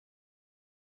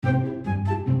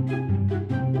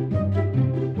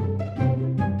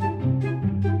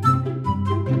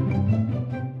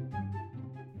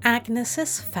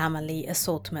Agnes's Family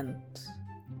Assortment.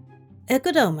 A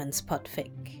Good Omens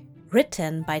podfic,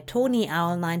 written by Tony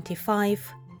Owl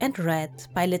 95 and read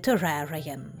by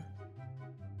Literarian.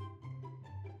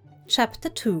 Chapter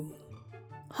 2.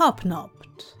 Hobnobbed.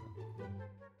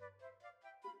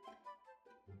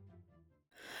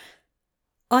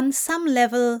 On some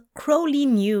level, Crowley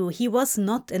knew he was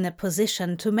not in a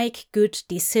position to make good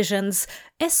decisions,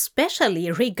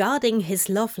 especially regarding his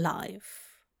love life.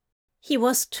 He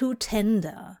was too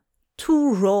tender,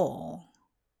 too raw.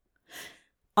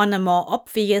 On a more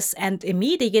obvious and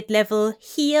immediate level,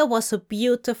 here was a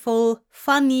beautiful,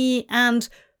 funny, and,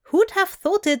 who'd have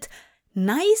thought it,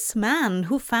 nice man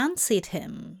who fancied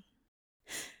him.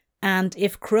 And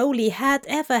if Crowley had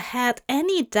ever had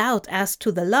any doubt as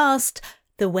to the last,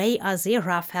 the way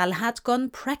Aziraphale had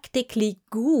gone practically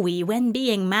gooey when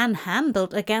being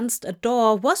manhandled against a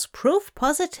door was proof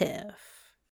positive.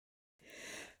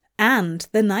 And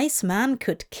the nice man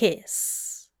could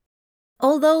kiss.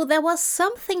 Although there was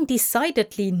something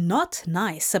decidedly not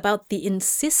nice about the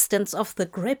insistence of the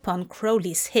grip on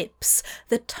Crowley's hips,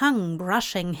 the tongue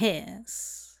brushing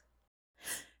his.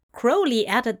 Crowley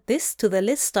added this to the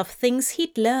list of things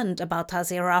he'd learned about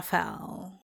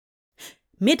Aziraphale.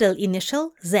 Middle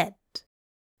initial Z.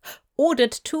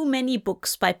 Ordered too many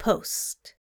books by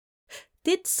post.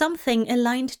 Did something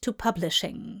aligned to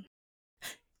publishing.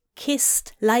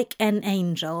 Kissed like an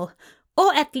angel,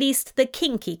 or at least the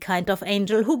kinky kind of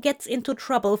angel who gets into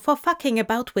trouble for fucking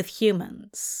about with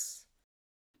humans.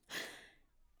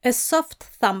 A soft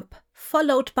thump,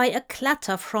 followed by a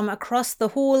clatter from across the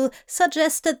hall,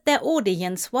 suggested their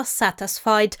audience was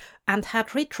satisfied and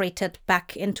had retreated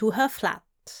back into her flat.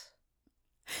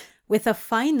 With a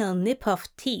final nip of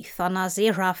teeth on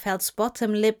Aziraphale's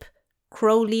bottom lip,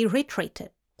 Crowley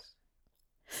retreated.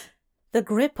 The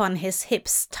grip on his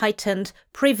hips tightened,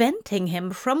 preventing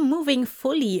him from moving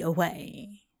fully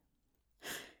away.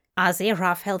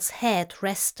 Aziraphale's head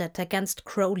rested against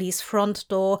Crowley's front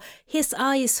door, his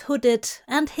eyes hooded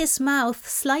and his mouth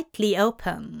slightly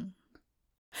open.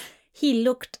 He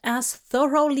looked as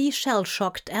thoroughly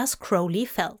shell-shocked as Crowley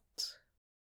felt.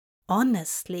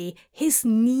 Honestly, his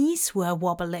knees were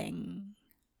wobbling.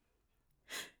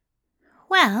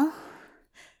 "Well,"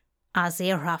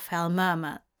 Aziraphale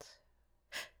murmured,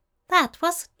 "that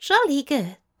was jolly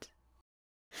good."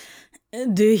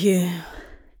 "Do you?"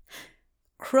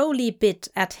 Crowley bit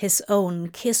at his own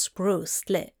kiss-bruised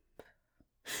lip.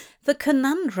 The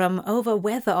conundrum over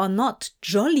whether or not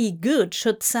jolly good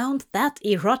should sound that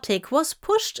erotic was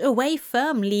pushed away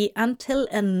firmly until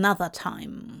another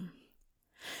time.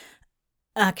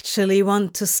 "Actually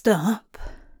want to stop?"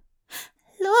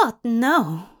 "Lord,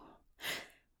 no."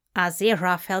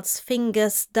 Aziraphale's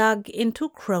fingers dug into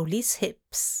Crowley's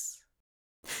hips.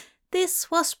 This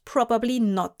was probably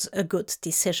not a good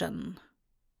decision.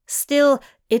 Still,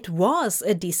 it was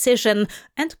a decision,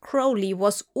 and Crowley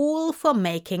was all for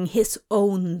making his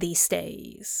own these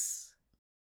days.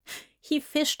 He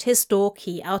fished his door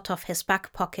key out of his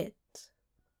back pocket.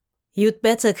 "You'd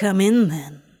better come in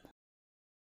then."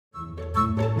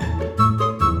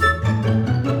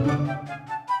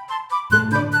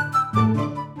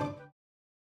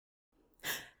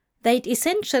 They'd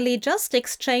essentially just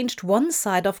exchanged one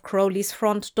side of Crowley's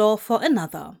front door for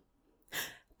another.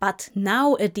 But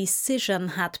now a decision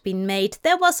had been made,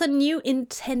 there was a new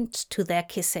intent to their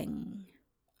kissing.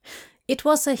 It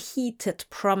was a heated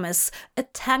promise, a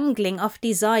tangling of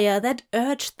desire that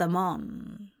urged them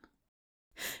on.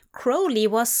 Crowley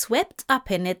was swept up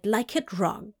in it like a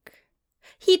drug.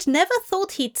 He'd never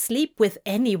thought he'd sleep with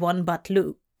anyone but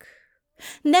Luke.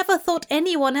 Never thought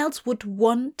anyone else would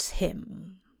want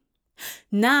him.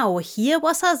 Now here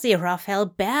was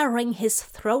Aziraphale baring his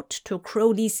throat to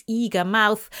Crowley's eager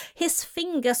mouth, his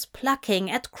fingers plucking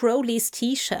at Crowley's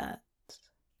t-shirt.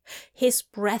 His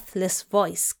breathless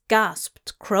voice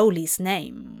gasped Crowley's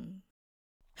name.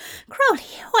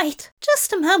 "Crowley, wait,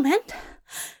 just a moment."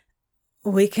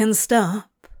 "We can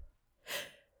stop."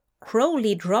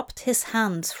 Crowley dropped his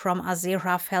hands from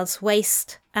Aziraphale's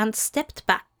waist and stepped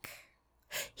back.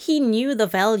 He knew the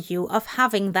value of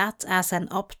having that as an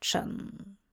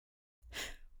option.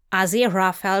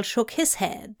 Aziraphale shook his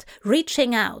head,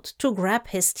 reaching out to grab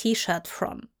his t-shirt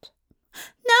front.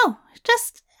 "No,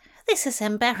 just, this is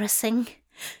embarrassing,"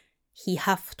 he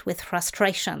huffed with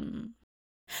frustration.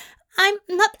 "I'm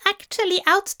not actually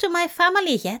out to my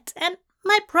family yet, and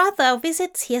my brother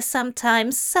visits here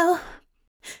sometimes, so—"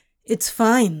 "It's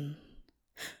fine."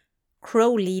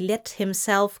 Crowley let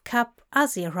himself cup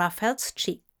Aziraphale's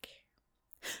cheek.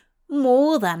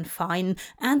 More than fine,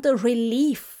 and a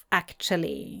relief,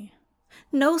 actually.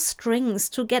 No strings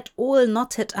to get all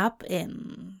knotted up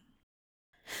in.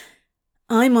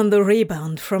 I'm on the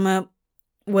rebound from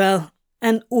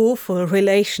an awful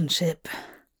relationship.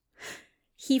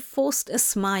 He forced a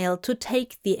smile to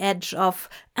take the edge off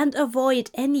and avoid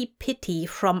any pity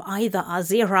from either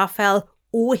Aziraphale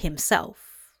or himself.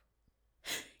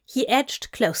 He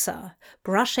edged closer,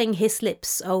 brushing his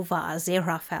lips over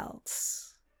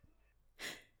Aziraphale's.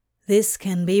 This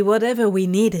can be whatever we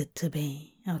need it to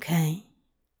be, okay?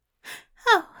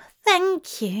 Oh,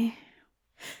 thank you.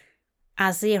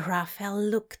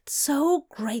 Aziraphale looked so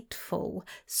grateful,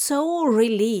 so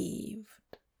relieved.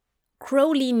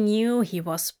 Crowley knew he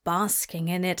was basking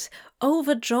in it,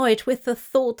 overjoyed with the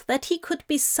thought that he could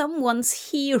be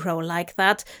someone's hero like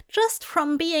that, just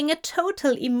from being a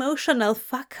total emotional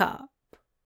fuck-up.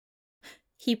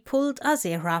 He pulled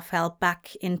Aziraphale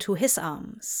back into his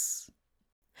arms.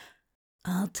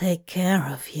 I'll take care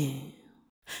of you,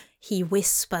 he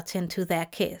whispered into their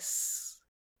kiss.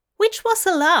 Which was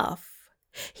a laugh.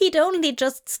 He'd only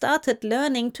just started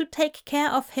learning to take care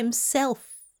of himself.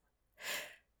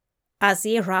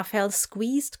 Aziraphale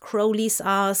squeezed Crowley's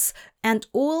ass, and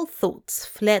all thoughts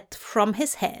fled from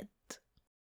his head.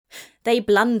 They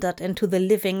blundered into the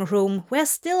living room, where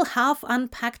still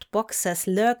half-unpacked boxes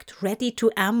lurked ready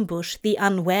to ambush the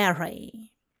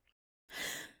unwary.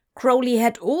 Crowley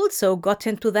had also got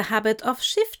into the habit of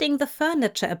shifting the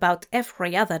furniture about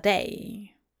every other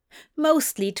day,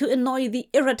 mostly to annoy the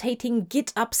irritating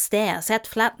git upstairs at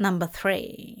flat number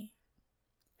 3.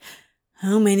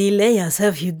 How many layers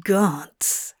have you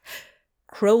got?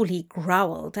 Crowley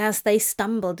growled as they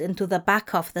stumbled into the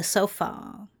back of the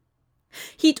sofa.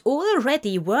 He'd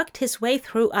already worked his way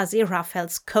through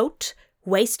Aziraphale's coat,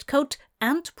 waistcoat,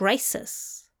 and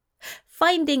braces.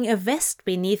 Finding a vest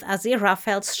beneath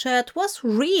Aziraphale's shirt was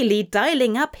really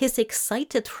dialing up his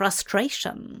excited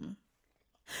frustration.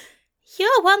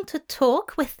 You want to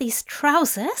talk with these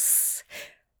trousers?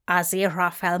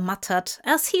 Aziraphale muttered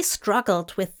as he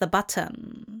struggled with the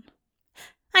button.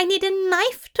 I need a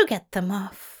knife to get them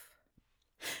off.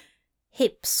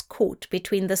 Hips caught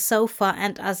between the sofa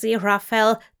and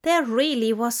Aziraphale, there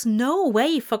really was no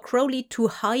way for Crowley to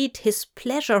hide his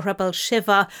pleasurable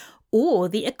shiver or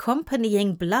the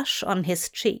accompanying blush on his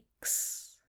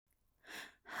cheeks.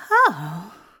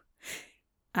 How?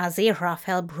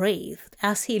 Aziraphale breathed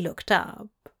as he looked up.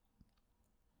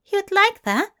 You'd like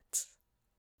that?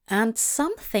 And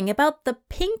something about the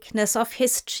pinkness of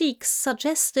his cheeks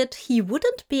suggested he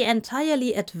wouldn't be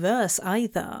entirely adverse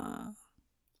either.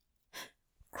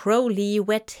 Crowley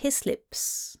wet his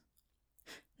lips.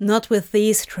 Not with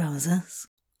these trousers.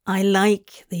 I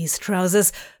like these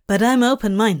trousers, but I'm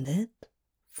open-minded.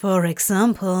 For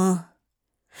example...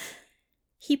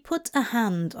 He put a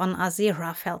hand on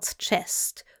Aziraphale's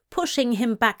chest, pushing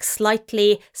him back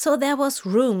slightly so there was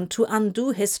room to undo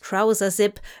his trouser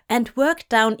zip and work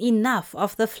down enough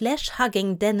of the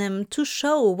flesh-hugging denim to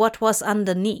show what was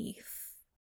underneath.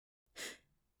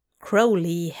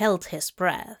 Crowley held his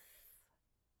breath.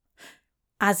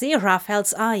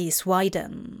 Aziraphale's eyes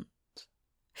widened.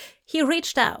 He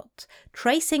reached out,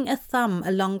 tracing a thumb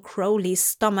along Crowley's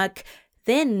stomach,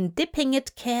 then dipping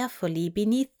it carefully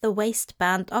beneath the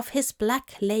waistband of his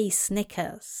black lace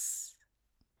knickers.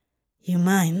 You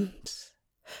mind?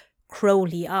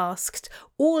 Crowley asked,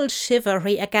 all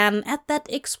shivery again at that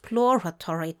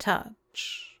exploratory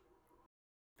touch.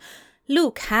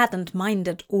 Luke hadn't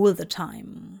minded all the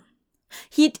time.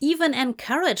 He'd even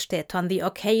encouraged it on the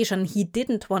occasion he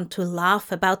didn't want to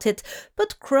laugh about it,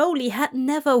 but Crowley had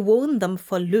never worn them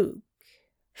for Luke.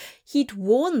 He'd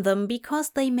worn them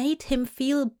because they made him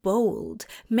feel bold,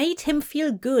 made him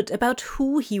feel good about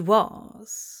who he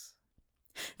was.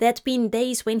 There'd been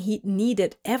days when he'd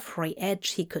needed every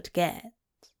edge he could get.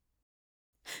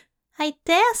 I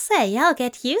dare say I'll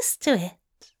get used to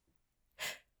it.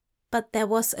 But there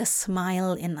was a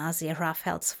smile in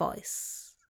Aziraphale's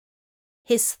voice.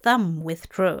 His thumb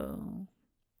withdrew.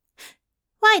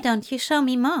 Why don't you show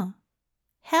me more?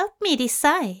 Help me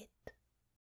decide.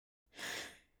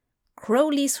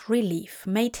 Crowley's relief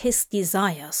made his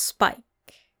desire spike.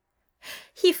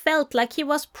 He felt like he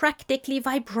was practically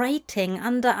vibrating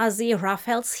under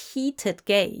Aziraphale's heated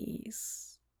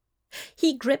gaze.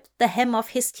 He gripped the hem of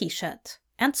his t-shirt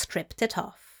and stripped it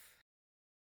off.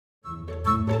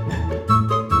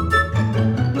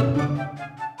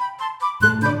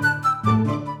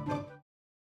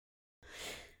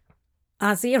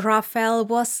 Aziraphale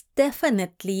was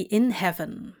definitely in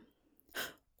heaven.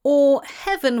 Or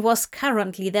heaven was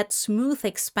currently that smooth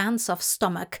expanse of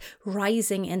stomach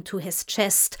rising into his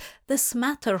chest, the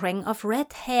smattering of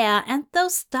red hair and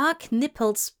those dark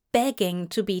nipples begging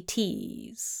to be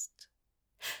teased.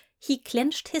 He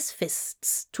clenched his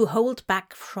fists to hold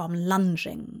back from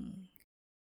lunging.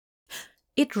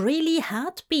 It really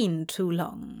had been too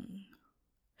long.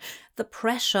 The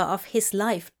pressure of his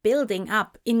life building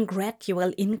up in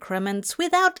gradual increments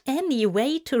without any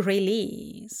way to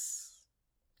release.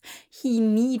 He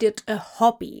needed a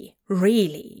hobby,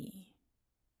 really.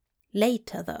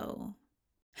 Later, though.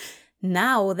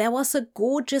 Now there was a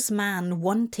gorgeous man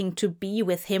wanting to be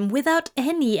with him without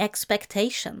any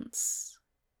expectations.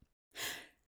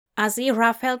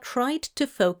 Aziraphale tried to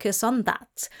focus on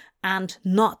that, and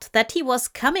not that he was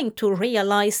coming to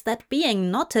realize that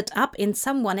being knotted up in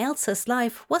someone else's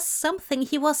life was something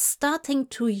he was starting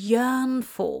to yearn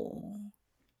for.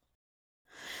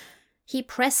 He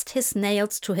pressed his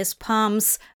nails to his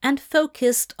palms and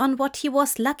focused on what he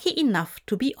was lucky enough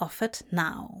to be offered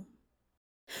now.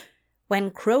 When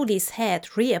Crowley's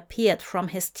head reappeared from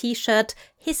his t-shirt,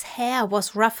 his hair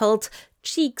was ruffled,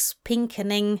 cheeks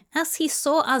pinkening as he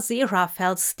saw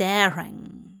Aziraphale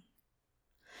staring.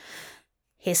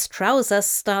 His trousers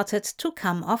started to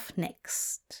come off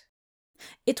next.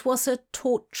 It was a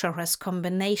torturous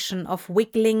combination of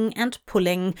wiggling and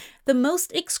pulling, the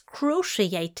most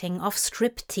excruciating of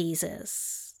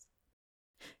stripteases.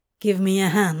 "Give me a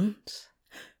hand?"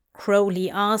 Crowley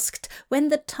asked when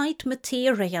the tight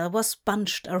material was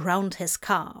bunched around his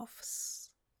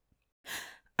calves.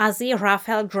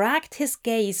 Aziraphale dragged his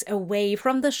gaze away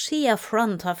from the sheer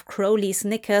front of Crowley's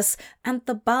knickers and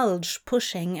the bulge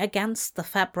pushing against the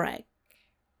fabric.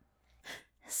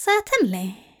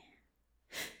 "Certainly."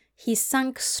 He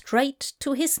sunk straight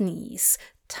to his knees,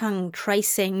 tongue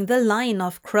tracing the line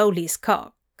of Crowley's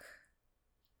cock.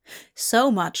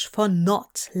 So much for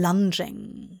not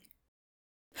lunging.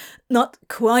 "Not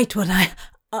quite what I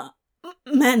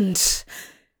meant."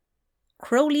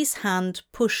 Crowley's hand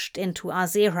pushed into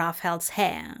Aziraphale's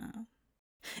hair.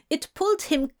 It pulled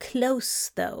him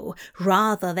close, though,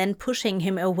 rather than pushing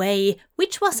him away,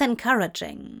 which was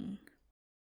encouraging.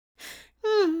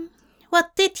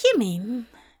 What did you mean?"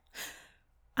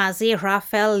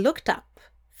 Aziraphale looked up,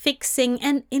 fixing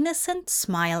an innocent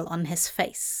smile on his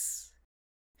face.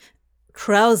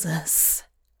 "Trousers."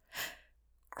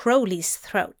 Crowley's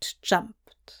throat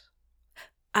jumped.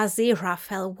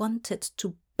 Aziraphale wanted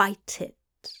to bite it.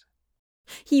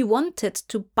 He wanted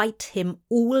to bite him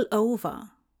all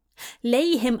over,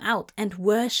 lay him out and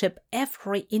worship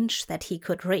every inch that he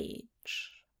could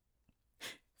reach.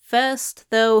 First,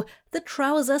 though, the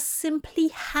trousers simply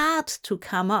had to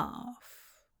come off.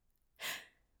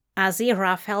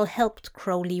 Aziraphale helped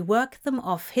Crowley work them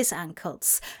off his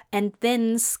ankles, and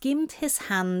then skimmed his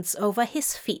hands over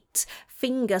his feet,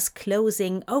 fingers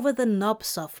closing over the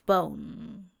knobs of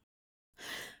bone.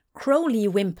 Crowley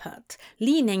whimpered,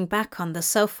 leaning back on the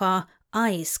sofa,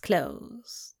 eyes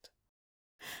closed.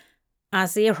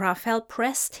 Aziraphale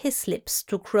pressed his lips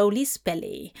to Crowley's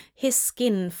belly, his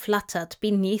skin fluttered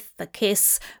beneath the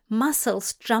kiss,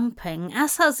 muscles jumping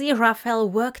as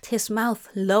Aziraphale worked his mouth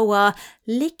lower,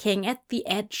 licking at the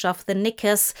edge of the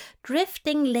knickers,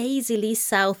 drifting lazily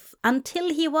south until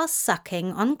he was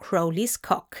sucking on Crowley's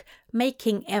cock,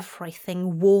 making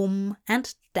everything warm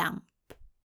and damp.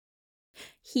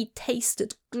 He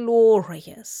tasted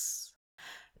glorious.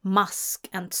 Musk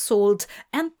and salt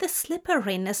and the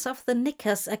slipperiness of the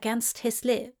knickers against his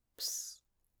lips.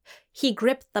 He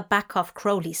gripped the back of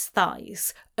Crowley's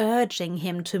thighs, urging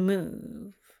him to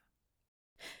move.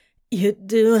 "You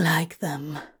do like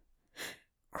them."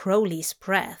 Crowley's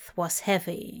breath was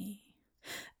heavy.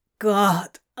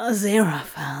 "God,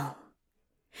 Aziraphale."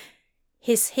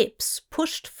 His hips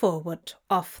pushed forward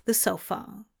off the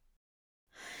sofa.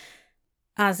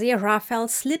 Aziraphale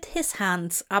slid his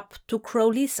hands up to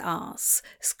Crowley's arse,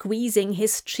 squeezing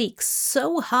his cheeks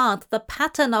so hard the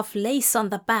pattern of lace on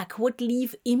the back would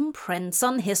leave imprints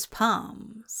on his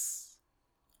palms.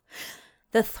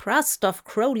 The thrust of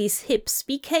Crowley's hips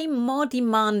became more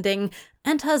demanding,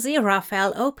 and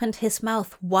Aziraphale opened his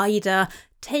mouth wider,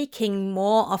 taking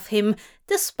more of him,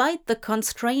 despite the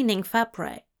constraining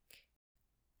fabric.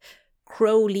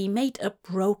 Crowley made a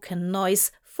broken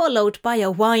noise, followed by a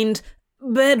whined,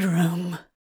 "Bedroom."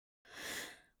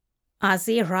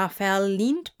 Aziraphale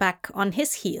leaned back on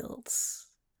his heels.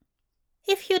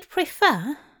 "If you'd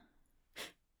prefer."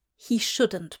 He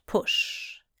shouldn't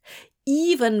push.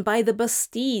 Even by the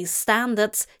Bastille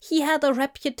standards, he had a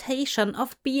reputation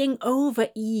of being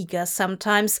over-eager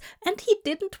sometimes, and he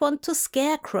didn't want to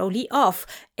scare Crowley off,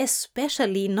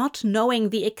 especially not knowing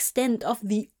the extent of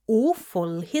the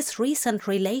awful his recent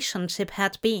relationship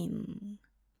had been.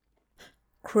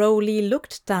 Crowley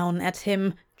looked down at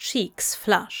him, cheeks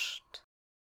flushed.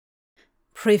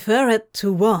 "Prefer it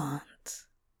to what?"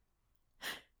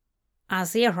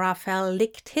 Aziraphale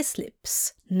licked his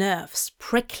lips, nerves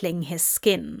prickling his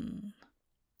skin.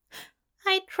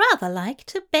 "I'd rather like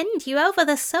to bend you over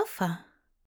the sofa."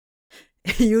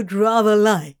 "You'd rather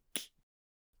like?"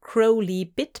 Crowley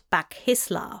bit back his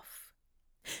laugh.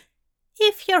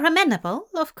 "If you're amenable,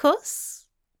 of course."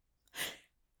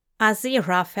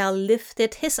 Aziraphale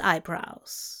lifted his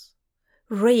eyebrows.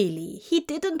 Really, he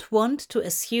didn't want to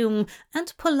assume,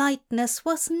 and politeness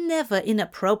was never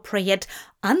inappropriate,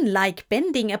 unlike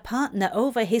bending a partner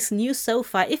over his new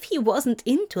sofa if he wasn't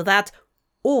into that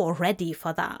or ready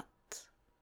for that.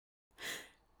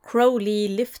 Crowley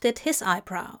lifted his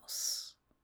eyebrows.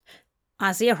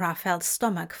 Aziraphale's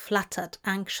stomach fluttered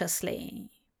anxiously.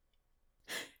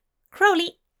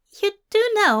 "Crowley, you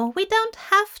do know we don't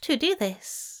have to do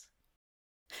this."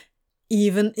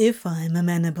 "Even if I'm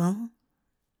amenable?"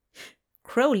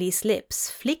 Crowley's lips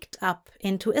flicked up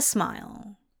into a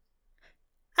smile.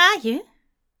 "Are you?"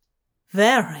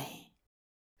 "Very."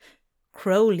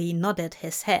 Crowley nodded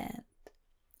his head.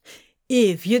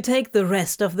 "If you take the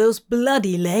rest of those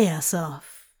bloody layers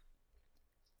off."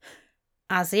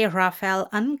 Aziraphale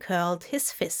uncurled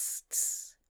his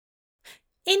fists.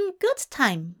 "In good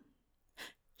time."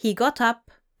 He got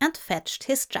up and fetched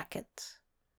his jacket.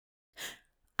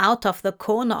 Out of the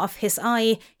corner of his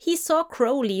eye, he saw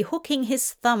Crowley hooking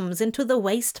his thumbs into the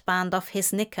waistband of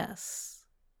his knickers.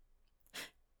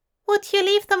 "Would you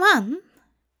leave them on?"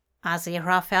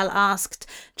 Aziraphale asked,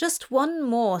 just one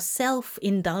more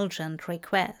self-indulgent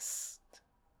request.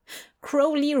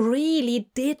 Crowley really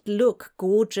did look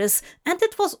gorgeous, and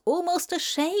it was almost a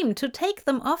shame to take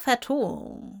them off at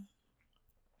all.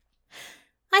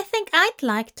 "I think I'd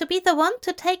like to be the one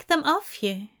to take them off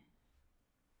you."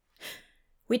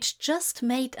 Which just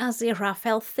made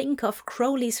Aziraphale think of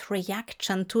Crowley's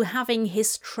reaction to having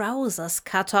his trousers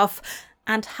cut off,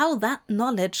 and how that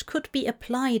knowledge could be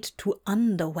applied to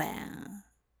underwear.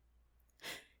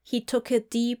 He took a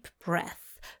deep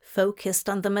breath, focused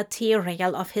on the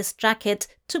material of his jacket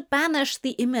to banish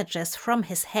the images from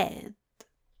his head.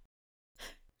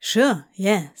 "Sure,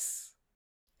 yes."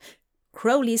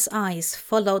 Crowley's eyes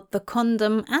followed the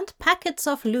condom and packets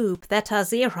of lube that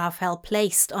Aziraphale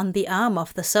placed on the arm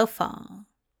of the sofa.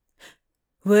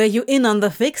 "Were you in on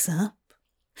the fix-up?"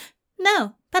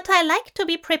 "No, but I like to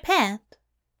be prepared."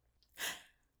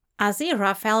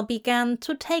 Aziraphale began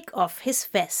to take off his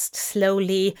vest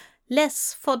slowly,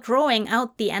 less for drawing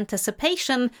out the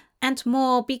anticipation and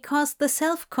more because the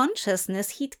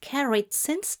self-consciousness he'd carried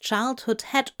since childhood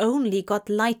had only got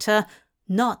lighter,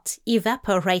 not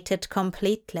evaporated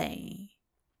completely.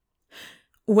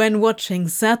 "When watching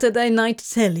Saturday night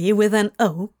telly with an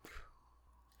ope?"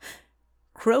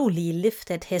 Crowley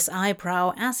lifted his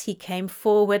eyebrow as he came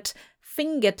forward,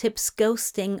 fingertips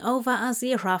ghosting over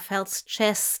Aziraphale's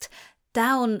chest,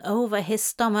 down over his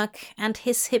stomach and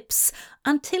his hips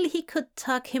until he could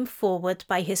tug him forward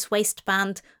by his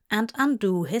waistband and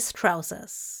undo his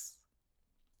trousers.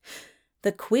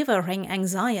 The quivering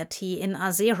anxiety in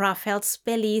Aziraphale's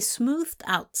belly smoothed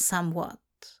out somewhat.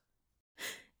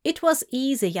 It was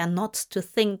easier not to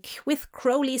think, with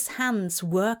Crowley's hands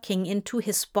working into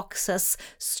his boxers,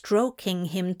 stroking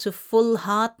him to full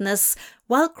hardness,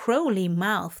 while Crowley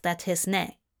mouthed at his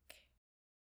neck.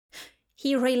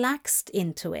 He relaxed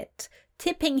into it,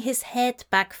 tipping his head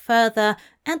back further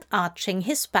and arching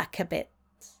his back a bit.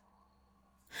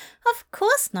 "Of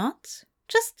course not.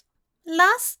 Just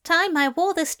last time I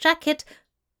wore this jacket,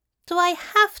 do I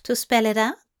have to spell it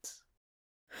out?"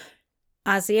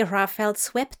 Aziraphale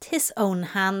swept his own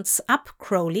hands up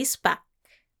Crowley's back.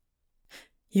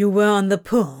 "You were on the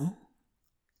pull?"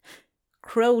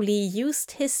 Crowley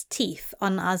used his teeth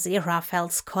on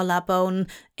Aziraphale's collarbone,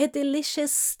 a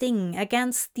delicious sting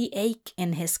against the ache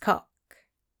in his cock.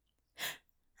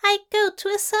 "I go to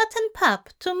a certain pub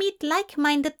to meet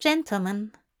like-minded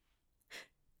gentlemen."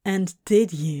 "And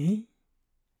did you?"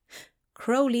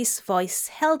 Crowley's voice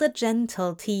held a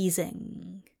gentle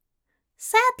teasing.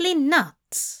 "Sadly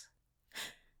not."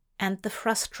 And the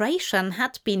frustration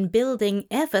had been building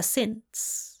ever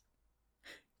since.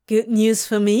 "Good news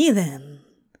for me, then."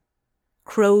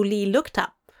 Crowley looked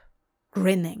up,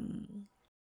 grinning.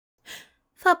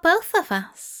 "For both of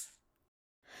us."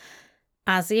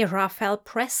 Aziraphale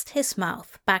pressed his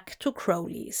mouth back to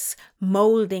Crowley's,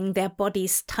 molding their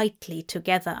bodies tightly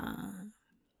together.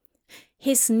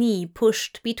 His knee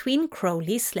pushed between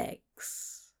Crowley's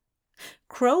legs.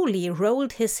 Crowley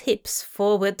rolled his hips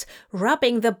forward,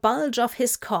 rubbing the bulge of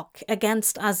his cock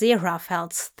against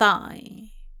Aziraphale's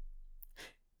thigh.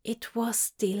 It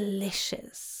was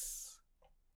delicious.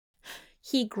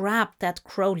 He grabbed at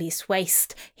Crowley's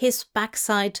waist, his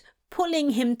backside pulling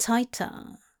him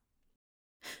tighter.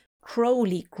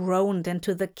 Crowley groaned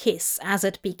into the kiss as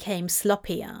it became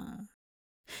sloppier.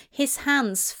 His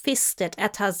hands fisted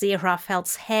at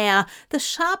Aziraphale's hair, the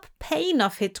sharp pain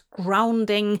of it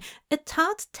grounding, a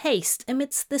tart taste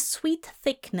amidst the sweet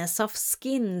thickness of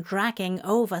skin dragging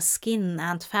over skin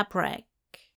and fabric.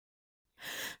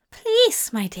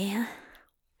 "Please, my dear."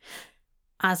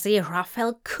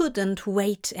 Aziraphale couldn't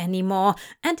wait anymore,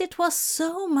 and it was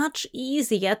so much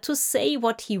easier to say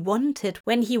what he wanted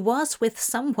when he was with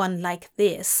someone like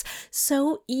this,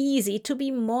 so easy to be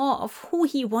more of who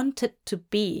he wanted to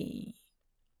be.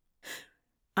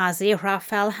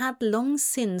 Aziraphale had long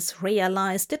since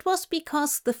realized it was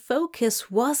because the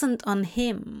focus wasn't on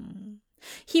him.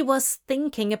 He was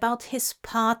thinking about his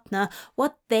partner,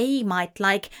 what they might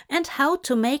like, and how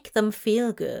to make them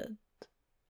feel good.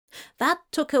 That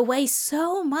took away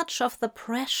so much of the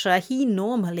pressure he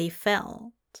normally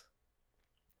felt.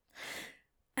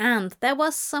 And there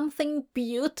was something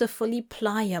beautifully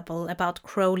pliable about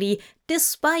Crowley,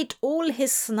 despite all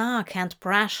his snark and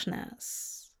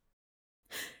brashness.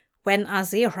 When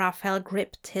Aziraphale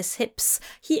gripped his hips,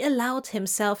 he allowed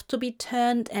himself to be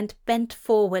turned and bent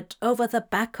forward over the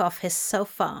back of his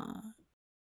sofa.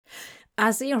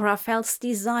 Aziraphale's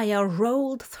desire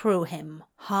rolled through him,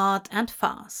 hard and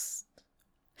fast.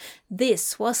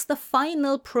 This was the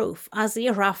final proof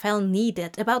Aziraphale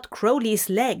needed about Crowley's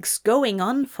legs going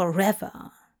on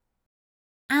forever.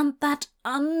 And that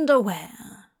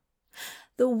underwear!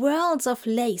 The worlds of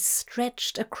lace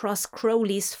stretched across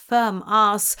Crowley's firm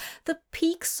arse, the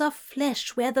peaks of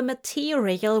flesh where the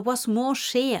material was more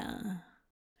sheer.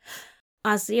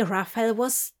 Aziraphale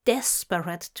was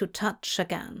desperate to touch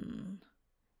again.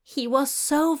 He was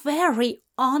so very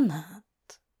honored.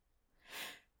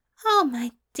 "Oh,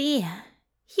 my dear,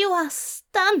 you are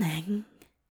stunning."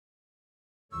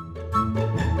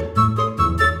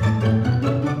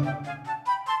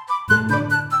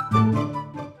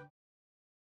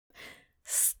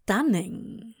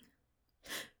 Stunning.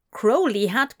 Crowley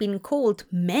had been called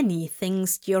many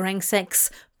things during sex,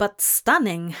 but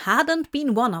stunning hadn't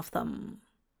been one of them.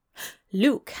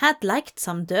 Luke had liked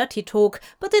some dirty talk,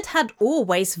 but it had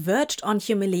always verged on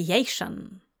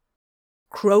humiliation.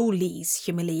 Crowley's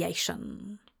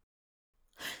humiliation.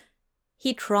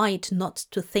 He tried not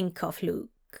to think of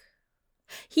Luke.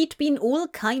 He'd been all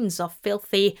kinds of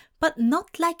filthy, but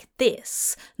not like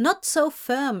this, not so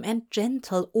firm and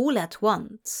gentle all at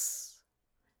once.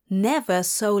 Never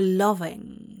so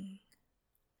loving.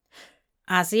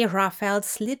 Aziraphale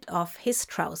slid off his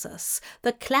trousers,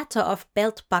 the clatter of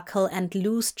belt buckle and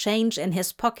loose change in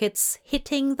his pockets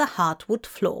hitting the hardwood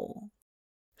floor.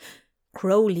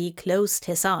 Crowley closed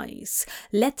his eyes,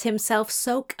 let himself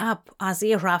soak up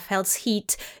Aziraphale's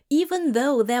heat, even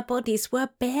though their bodies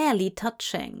were barely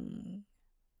touching.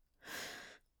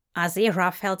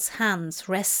 Aziraphale's hands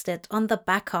rested on the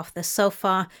back of the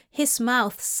sofa, his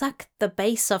mouth sucked the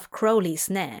base of Crowley's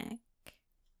neck.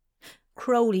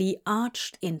 Crowley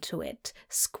arched into it,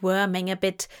 squirming a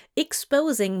bit,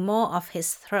 exposing more of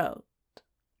his throat.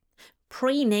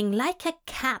 Preening like a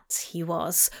cat he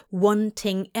was,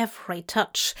 wanting every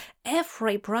touch,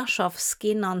 every brush of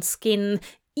skin on skin,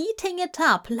 eating it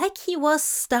up like he was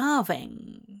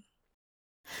starving.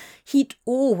 He'd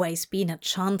always been a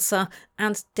chancer,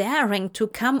 and daring to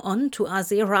come on to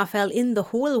Aziraphale in the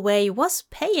hallway was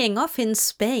paying off in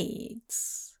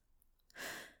spades.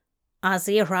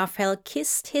 Aziraphale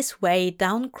kissed his way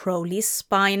down Crowley's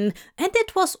spine, and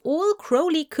it was all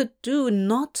Crowley could do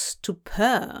not to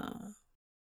purr.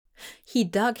 He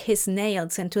dug his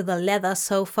nails into the leather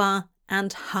sofa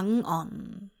and hung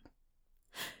on.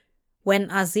 When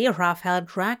Aziraphale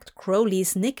dragged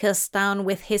Crowley's knickers down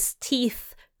with his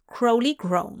teeth, Crowley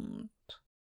groaned.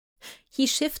 He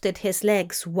shifted his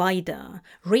legs wider,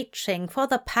 reaching for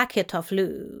the packet of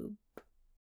lube.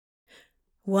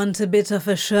 "Want a bit of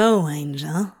a show,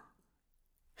 Angel?"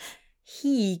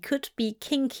 He could be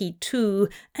kinky too,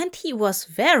 and he was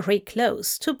very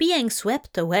close to being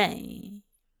swept away.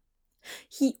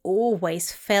 He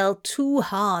always fell too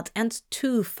hard and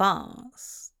too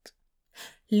fast.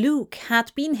 Luke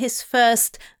had been his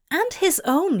first and his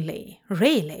only,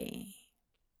 really.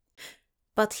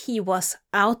 But he was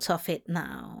out of it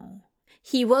now.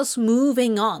 He was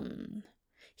moving on.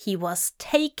 He was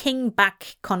taking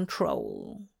back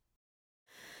control.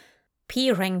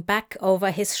 Peering back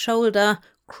over his shoulder,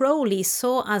 Crowley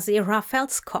saw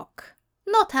Aziraphale's cock,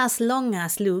 not as long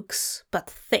as Luke's, but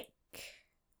thick.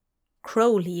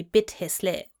 Crowley bit his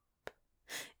lip.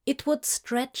 It would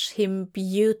stretch him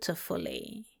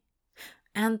beautifully.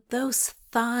 And those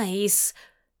thighs,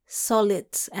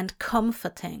 solid and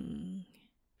comforting.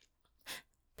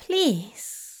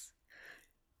 Please.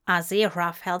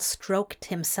 Aziraphale stroked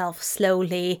himself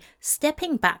slowly,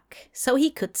 stepping back so he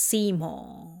could see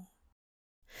more.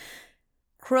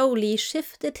 Crowley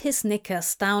shifted his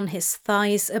knickers down his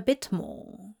thighs a bit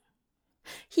more.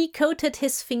 He coated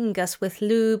his fingers with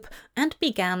lube and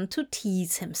began to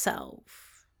tease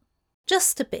himself.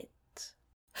 Just a bit.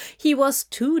 He was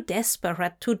too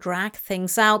desperate to drag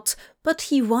things out, but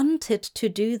he wanted to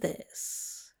do this.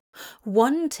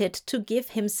 Wanted to give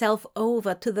himself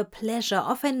over to the pleasure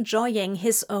of enjoying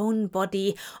his own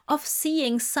body, of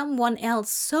seeing someone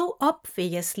else so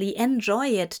obviously enjoy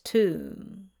it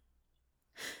too.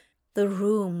 The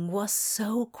room was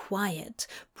so quiet,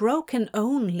 broken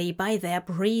only by their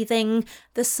breathing,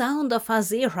 the sound of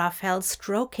Aziraphale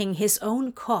stroking his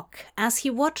own cock as he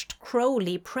watched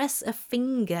Crowley press a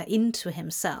finger into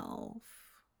himself.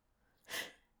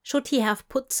 Should he have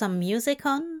put some music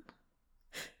on?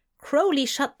 Crowley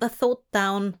shut the thought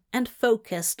down and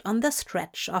focused on the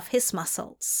stretch of his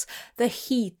muscles, the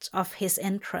heat of his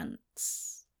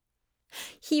entrance.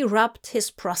 He rubbed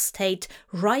his prostate,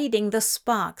 riding the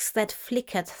sparks that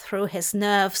flickered through his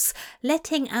nerves,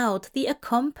 letting out the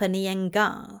accompanying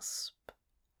gasp.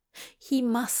 He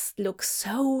must look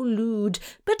so lewd,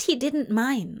 but he didn't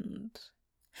mind.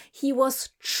 He was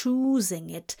choosing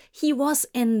it. He was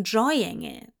enjoying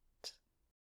it.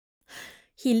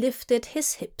 He lifted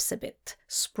his hips a bit,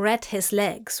 spread his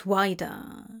legs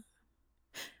wider.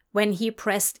 When he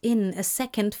pressed in a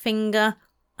second finger,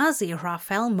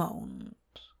 Aziraphale moaned.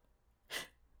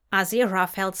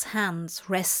 Aziraphale's hands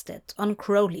rested on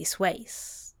Crowley's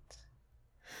waist.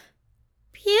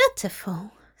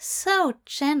 Beautiful, so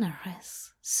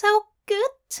generous, so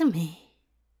good to me.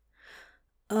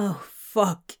 Oh,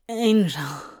 fuck,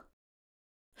 Angel.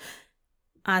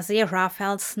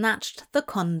 Aziraphale snatched the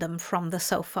condom from the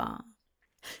sofa.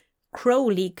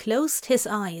 Crowley closed his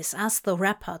eyes as the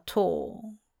wrapper tore.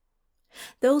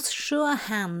 Those sure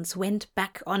hands went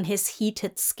back on his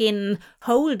heated skin,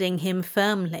 holding him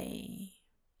firmly.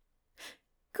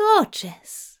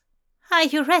 Gorgeous. Are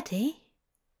you ready?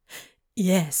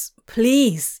 Yes,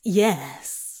 please,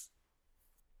 yes.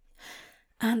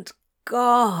 And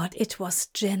God, it was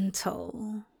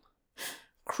gentle.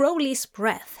 Crowley's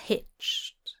breath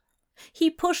hitched. He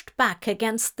pushed back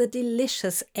against the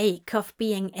delicious ache of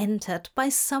being entered by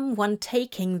someone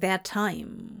taking their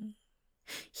time.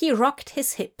 He rocked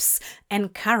his hips,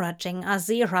 encouraging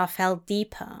Aziraphale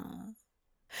deeper.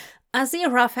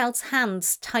 Aziraphale's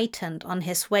hands tightened on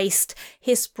his waist,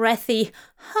 his breathy,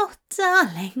 "Oh,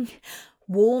 darling,"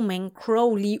 warming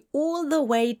Crowley all the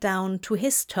way down to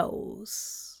his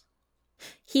toes.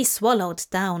 He swallowed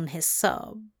down his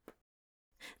sob.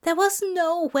 There was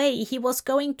no way he was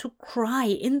going to cry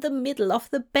in the middle of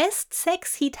the best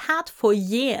sex he'd had for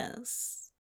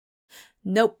years.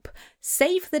 Nope,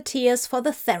 save the tears for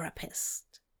the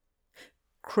therapist.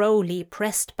 Crowley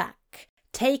pressed back,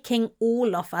 taking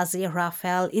all of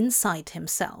Aziraphale inside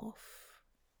himself.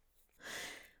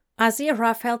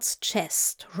 Aziraphale's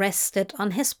chest rested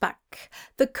on his back,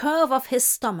 the curve of his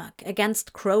stomach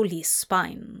against Crowley's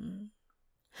spine.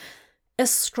 A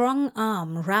strong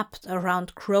arm wrapped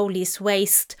around Crowley's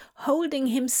waist, holding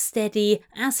him steady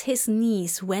as his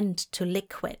knees went to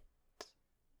liquid.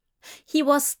 He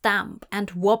was damp and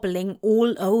wobbling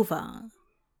all over.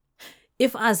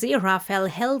 If Aziraphale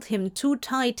held him too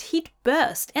tight, he'd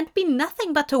burst and be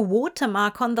nothing but a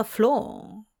watermark on the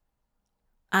floor.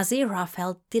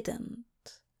 Aziraphale didn't.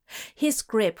 His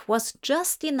grip was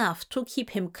just enough to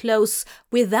keep him close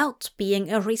without being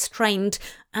a restraint,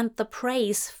 and the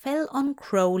praise fell on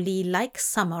Crowley like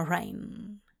summer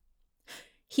rain.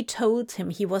 He told him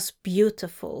he was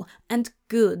beautiful and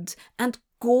good and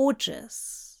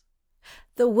gorgeous.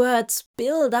 The words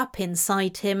built up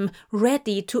inside him,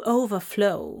 ready to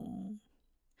overflow.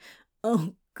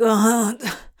 "Oh, God,"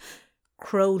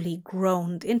 Crowley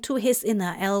groaned into his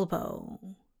inner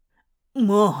elbow.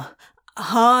 "More,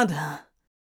 harder."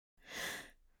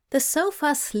 The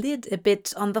sofa slid a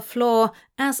bit on the floor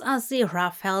as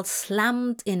Aziraphale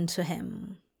slammed into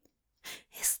him.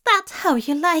 "Is that how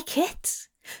you like it?"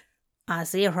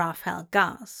 Aziraphale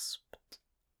gasped.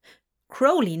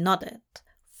 Crowley nodded,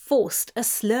 forced a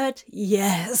slurred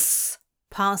yes.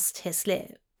 past his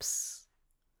lips.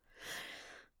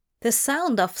 The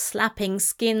sound of slapping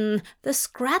skin, the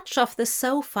scratch of the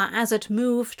sofa as it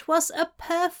moved was a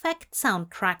perfect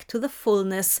soundtrack to the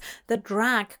fullness, the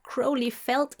drag Crowley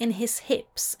felt in his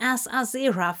hips as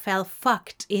Aziraphale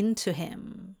fucked into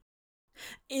him.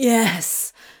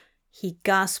 "Yes!" he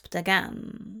gasped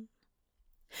again.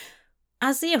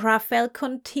 Aziraphale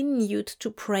continued to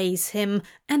praise him,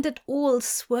 and it all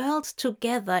swirled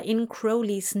together in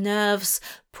Crowley's nerves,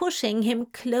 pushing him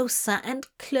closer and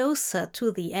closer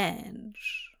to the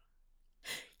edge.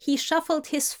 He shuffled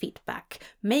his feet back,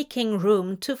 making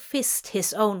room to fist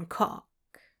his own cock.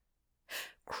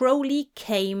 Crowley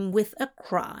came with a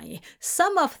cry,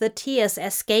 some of the tears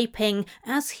escaping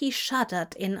as he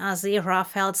shuddered in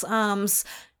Aziraphale's arms,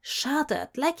 shuddered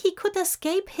like he could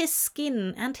escape his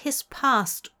skin and his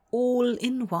past all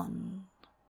in one.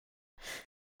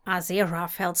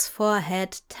 Aziraphale's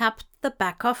forehead tapped the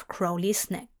back of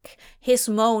Crowley's neck, his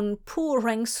moan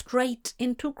pouring straight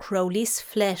into Crowley's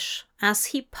flesh as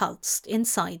he pulsed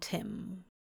inside him.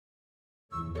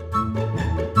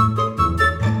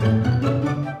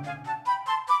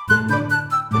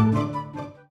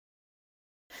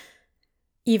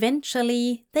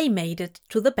 Eventually, they made it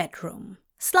to the bedroom,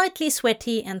 slightly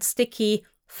sweaty and sticky,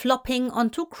 flopping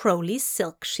onto Crowley's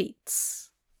silk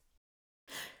sheets.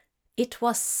 It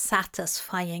was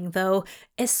satisfying, though,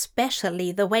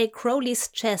 especially the way Crowley's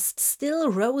chest still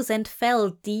rose and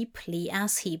fell deeply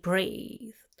as he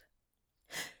breathed.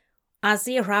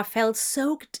 Aziraphale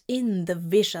soaked in the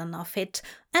vision of it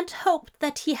and hoped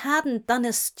that he hadn't done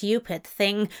a stupid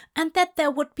thing and that there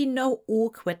would be no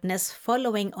awkwardness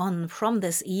following on from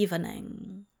this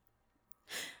evening.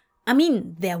 I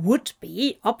mean, there would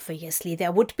be, obviously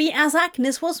there would be, as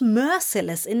Agnes was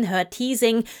merciless in her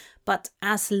teasing, but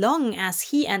as long as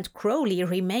he and Crowley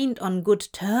remained on good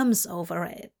terms over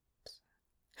it.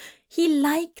 He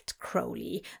liked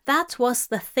Crowley, that was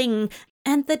the thing,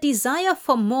 and the desire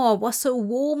for more was so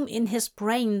warm in his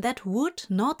brain that would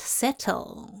not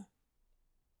settle.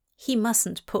 He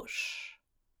mustn't push.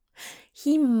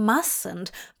 He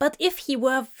mustn't, but if he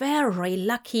were very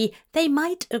lucky, they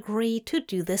might agree to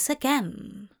do this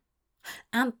again.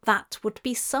 And that would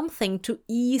be something to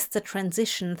ease the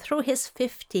transition through his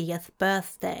 50th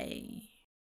birthday.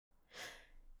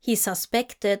 He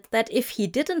suspected that if he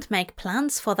didn't make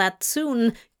plans for that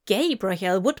soon,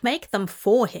 Gabriel would make them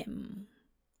for him.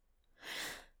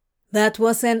 "That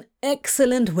was an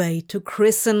excellent way to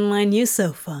christen my new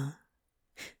sofa."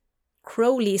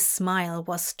 Crowley's smile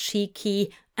was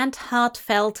cheeky and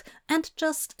heartfelt and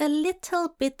just a little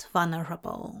bit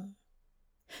vulnerable.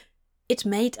 It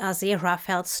made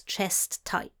Aziraphale's chest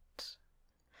tight.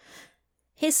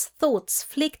 His thoughts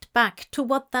flicked back to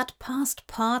what that past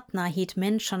partner he'd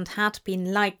mentioned had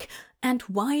been like and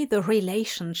why the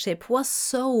relationship was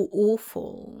so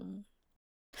awful.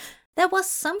 There was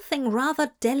something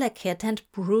rather delicate and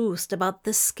bruised about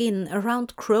the skin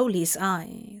around Crowley's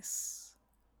eyes.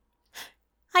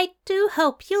 "I do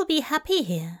hope you'll be happy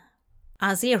here,"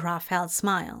 Aziraphale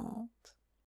smiled.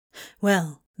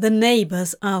 "Well, the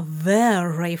neighbors are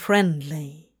very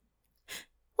friendly."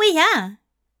 "We are."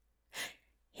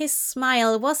 His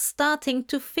smile was starting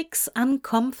to fix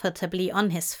uncomfortably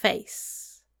on his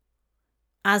face.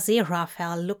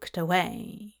 Aziraphale looked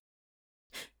away.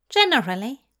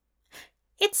 "Generally.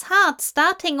 It's hard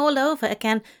starting all over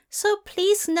again, so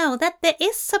please know that there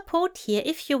is support here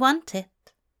if you want it."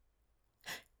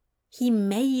 He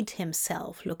made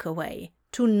himself look away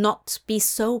to not be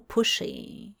so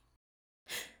pushy.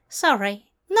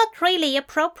 "Sorry, not really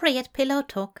appropriate pillow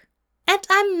talk. And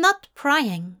I'm not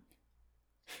prying."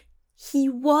 He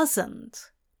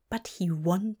wasn't, but he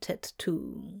wanted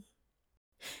to.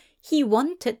 He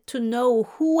wanted to know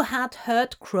who had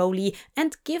hurt Crowley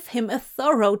and give him a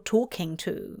thorough talking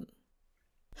to.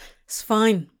 "It's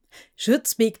fine. Should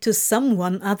speak to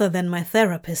someone other than my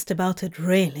therapist about it,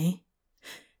 really.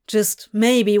 Just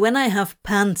maybe when I have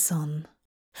pants on."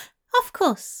 "Of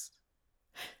course."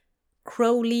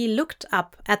 Crowley looked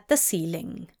up at the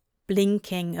ceiling,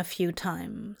 blinking a few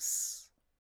times.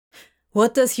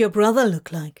 "What does your brother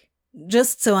look like?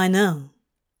 Just so I know."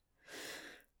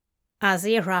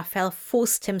 Aziraphale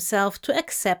forced himself to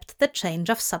accept the change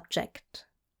of subject.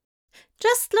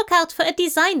 "Just look out for a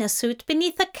designer suit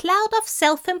beneath a cloud of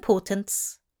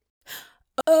self-importance."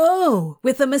 "Oh,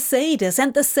 with the Mercedes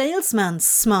and the salesman's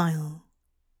smile."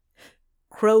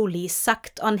 Crowley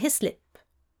sucked on his lip.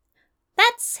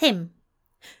 "That's him."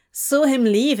 "Saw him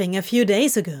leaving a few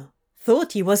days ago.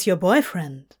 Thought he was your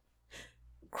boyfriend."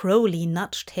 Crowley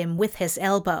nudged him with his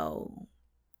elbow.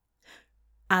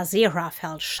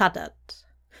 Aziraphale shuddered.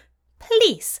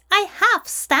 Please, I have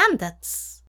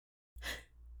standards.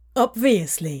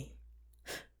 Obviously.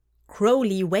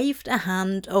 Crowley waved a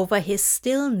hand over his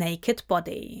still naked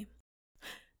body.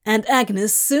 And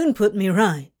Agnes soon put me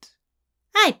right.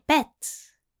 I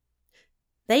bet.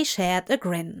 They shared a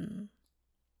grin.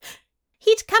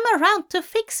 He'd come around to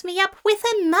fix me up with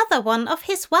another one of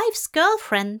his wife's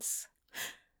girlfriends.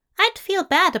 I'd feel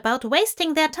bad about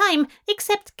wasting their time,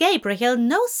 except Gabriel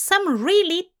knows some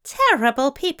really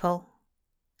terrible people.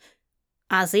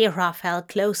 Aziraphale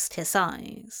closed his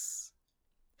eyes.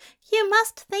 You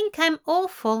must think I'm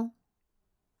awful.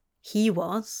 He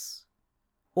was.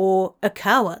 Or a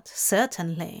coward,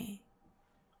 certainly.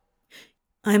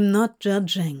 I'm not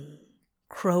judging,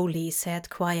 Crowley said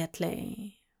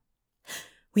quietly.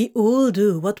 We all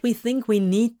do what we think we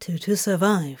need to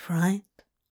survive, right?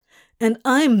 And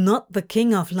I'm not the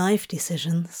king of life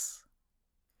decisions.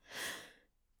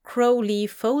 Crowley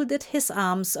folded his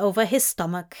arms over his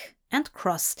stomach and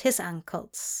crossed his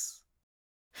ankles.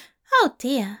 Oh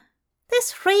dear,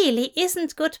 this really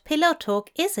isn't good pillow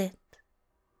talk, is it?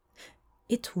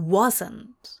 It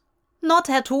wasn't. Not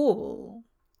at all.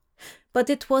 But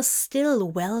it was still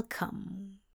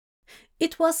welcome.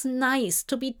 It was nice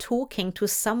to be talking to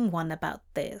someone about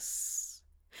this.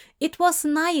 It was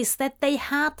nice that they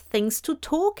had things to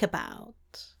talk about.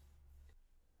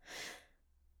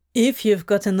 If you've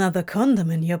got another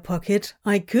condom in your pocket,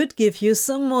 I could give you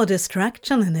some more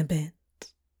distraction in a bit.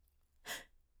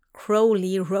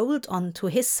 Crowley rolled onto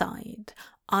his side,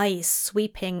 eyes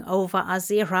sweeping over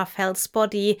Aziraphale's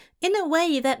body in a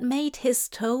way that made his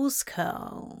toes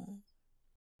curl.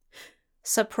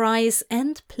 Surprise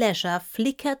and pleasure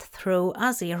flickered through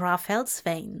Aziraphale's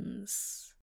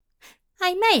veins.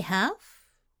 I may have,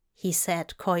 he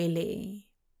said coyly.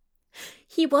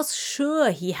 He was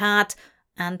sure he had,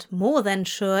 and more than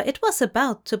sure it was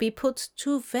about to be put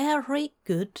to very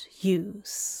good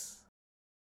use.